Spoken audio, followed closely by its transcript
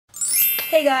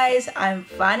Hey guys, I'm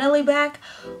finally back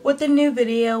with a new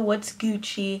video. What's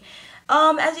Gucci?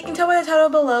 As you can tell by the title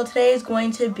below, today is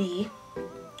going to be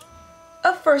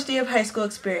a first day of high school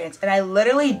experience, and I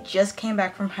literally just came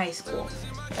back from high school,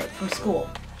 from school,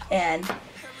 and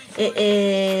it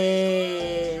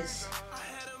is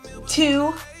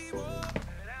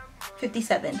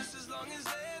 2:57.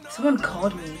 Someone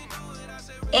called me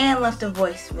and left a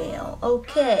voicemail.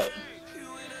 Okay.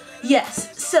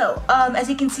 Yes, so, as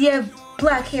you can see, I have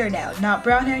black hair now, not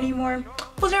brown hair anymore.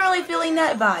 Wasn't really feeling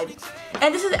that vibe.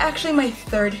 And this is actually my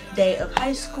third day of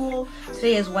high school.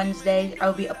 Today is Wednesday.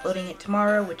 I'll be uploading it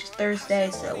tomorrow, which is Thursday,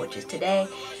 which is today.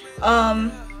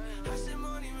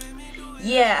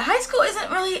 Yeah, high school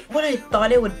isn't really what I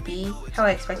thought it would be, how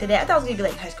I expected it. I thought it was gonna be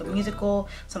like High School Musical,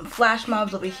 some flash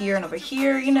mobs over here and over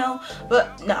here, you know?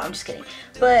 But, no, I'm just kidding.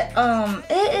 But,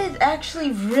 it is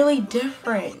actually really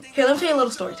different. Here, let me tell you a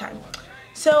little story time.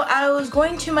 So, I was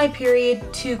going to my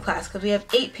period 2 class, because we have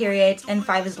 8 periods and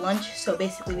 5 is lunch. So,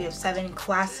 basically, we have 7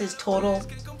 classes total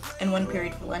and 1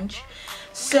 period for lunch.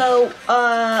 So,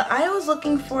 I was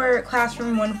looking for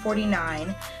classroom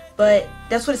 149. But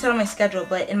that's what it said on my schedule.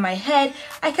 But in my head,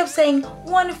 I kept saying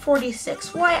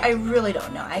 146. Why? I really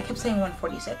don't know. I kept saying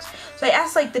 146. So I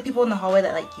asked like the people in the hallway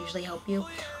that like usually help you,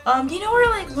 do you know where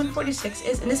like 146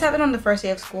 is? And this happened on the first day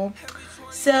of school.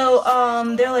 So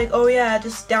they're like, oh yeah,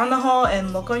 just down the hall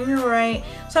and look on your right.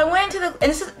 So I went into the, and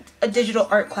this is a digital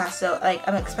art class, so like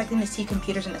I'm expecting to see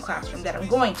computers in the classroom that I'm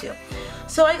going to.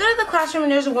 So I go to the classroom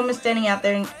and there's a woman standing out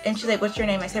there, and she's like, what's your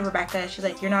name? I say Rebecca. She's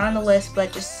like, you're not on the list,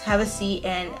 but just have a seat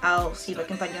and I'll see if I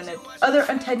can find you on the other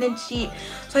attendance sheet.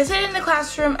 So I sit in the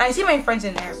classroom. I see my friends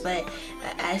in there, but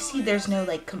I see there's no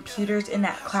like computers in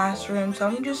that classroom. So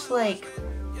I'm just like,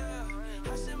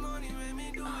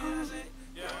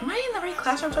 am I in the right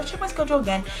classroom? So I check my schedule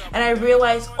again and I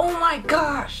realize, oh my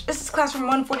gosh, this is classroom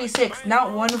 146,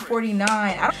 not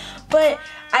 149. But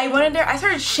I went in there, I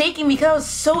started shaking because I was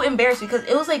so embarrassed because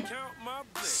it was like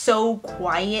so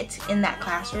quiet in that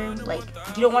classroom. Like,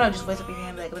 you don't want to just raise up your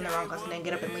hand like I'm in the wrong class and then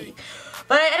get up and leave.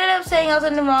 But I ended up saying I was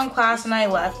in the wrong class and I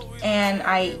left, and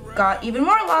I got even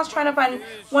more lost trying to find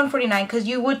 149 because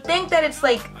you would think that it's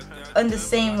like on the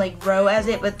same like row as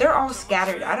it, but they're all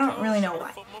scattered. I don't really know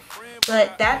why.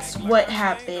 But that's what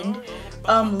happened.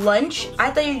 Lunch, I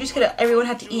thought you were just gonna, everyone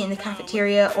had to eat in the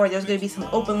cafeteria, or there's gonna be some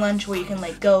open lunch where you can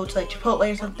like go to like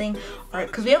Chipotle or something, or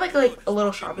because we have like a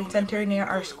little shopping center near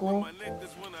our school.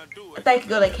 I thought I could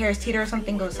go like Harris Teeter or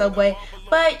something, go to Subway,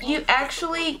 but you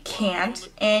actually can't,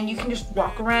 and you can just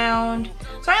walk around.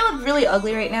 So I look really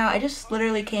ugly right now. I just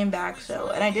literally came back,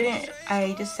 and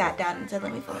I just sat down and said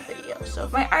let me film a video. So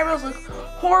if my eyebrows look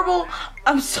horrible,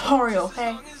 I'm sorry,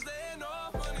 okay?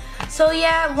 So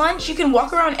yeah, lunch, you can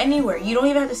walk around anywhere. You don't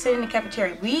even have to sit in the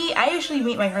cafeteria. I usually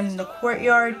meet my friends in the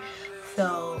courtyard.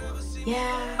 So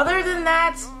yeah. Other than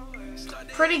that,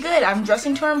 pretty good. I'm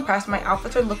dressing to impress. My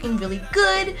outfits are looking really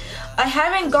good. I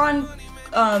haven't gone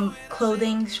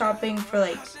clothing shopping for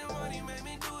like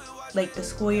the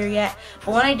school year yet.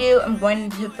 But when I do, I'm going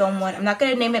to film one. I'm not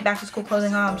going to name it Back to School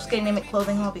Clothing Haul. I'm just going to name it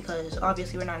Clothing Haul because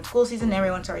obviously we're not in school season.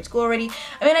 Everyone started school already.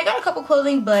 I mean, I got a couple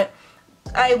clothing, but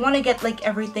I want to get like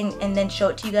everything and then show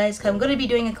it to you guys because I'm going to be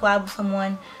doing a collab with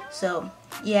someone. So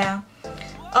yeah.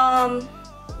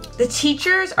 The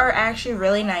teachers are actually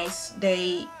really nice.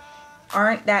 They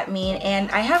aren't that mean, and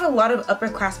I have a lot of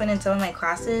upperclassmen in some of my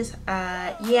classes.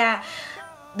 Yeah,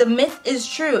 the myth is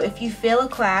true. If you fail a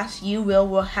class, you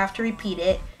will have to repeat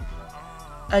it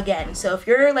again. So if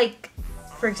you're like,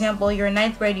 for example, you're in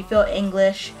 9th grade, you fail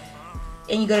English,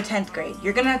 and you go to 10th grade,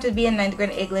 you're gonna have to be in 9th grade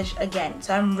English again.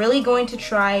 So I'm really going to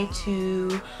try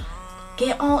to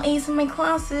get all A's in my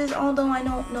classes, although I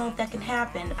don't know if that can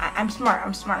happen. I'm smart,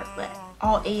 but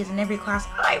all A's in every class,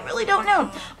 I really don't know.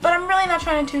 But I'm really not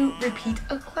trying to repeat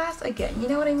a class again, you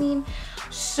know what I mean?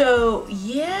 So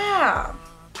yeah,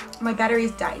 my battery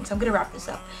is dying, so I'm gonna wrap this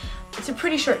up. It's a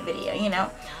pretty short video, you know?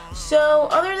 So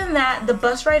other than that, the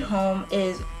bus ride home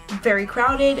is very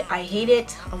crowded. I hate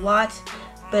it a lot,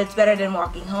 but it's better than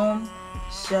walking home.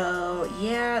 So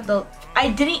yeah,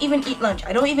 I didn't even eat lunch.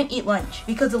 I don't even eat lunch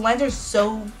because the lines are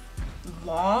so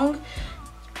long.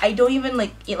 I don't even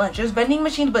like eat lunch. There's vending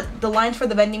machines, but the lines for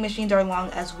the vending machines are long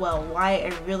as well. Why?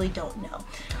 I really don't know.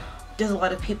 There's a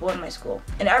lot of people in my school,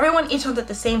 and everyone eats lunch at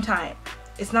the same time.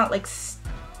 It's not like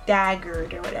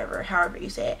staggered or whatever, however you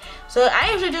say it. So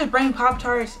I usually just bring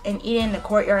Pop-Tarts and eat it in the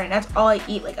courtyard, and that's all I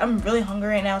eat. Like, I'm really hungry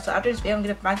right now, so after this video I'm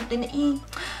gonna find something to eat.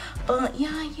 But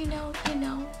yeah, you know.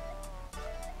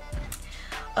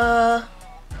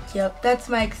 Yep, that's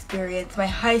my experience, my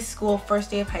high school, first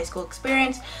day of high school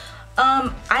experience.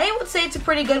 I would say it's a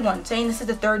pretty good one, saying this is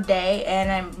the 3rd day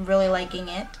and I'm really liking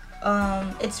it.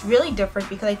 It's really different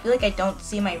because I feel like I don't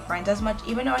see my friends as much,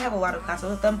 even though I have a lot of classes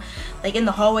with them. Like in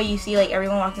the hallway you see like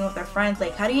everyone walking with their friends.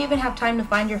 Like how do you even have time to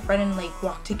find your friend and like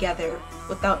walk together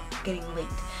without getting late?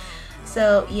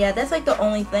 So yeah, that's like the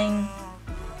only thing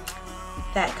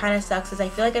that kind of sucks, is I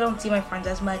feel like I don't see my friends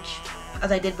as much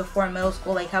as I did before in middle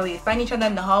school. Like how we find each other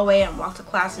in the hallway and walk to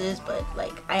classes, but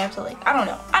like I have to like, I don't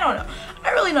know,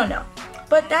 I really don't know.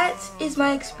 But that is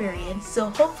my experience. So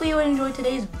hopefully you enjoyed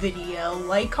today's video.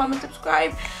 Like, comment,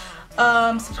 subscribe.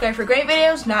 Subscribe for great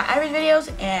videos, not average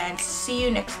videos, and see you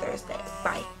next Thursday.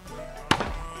 Bye.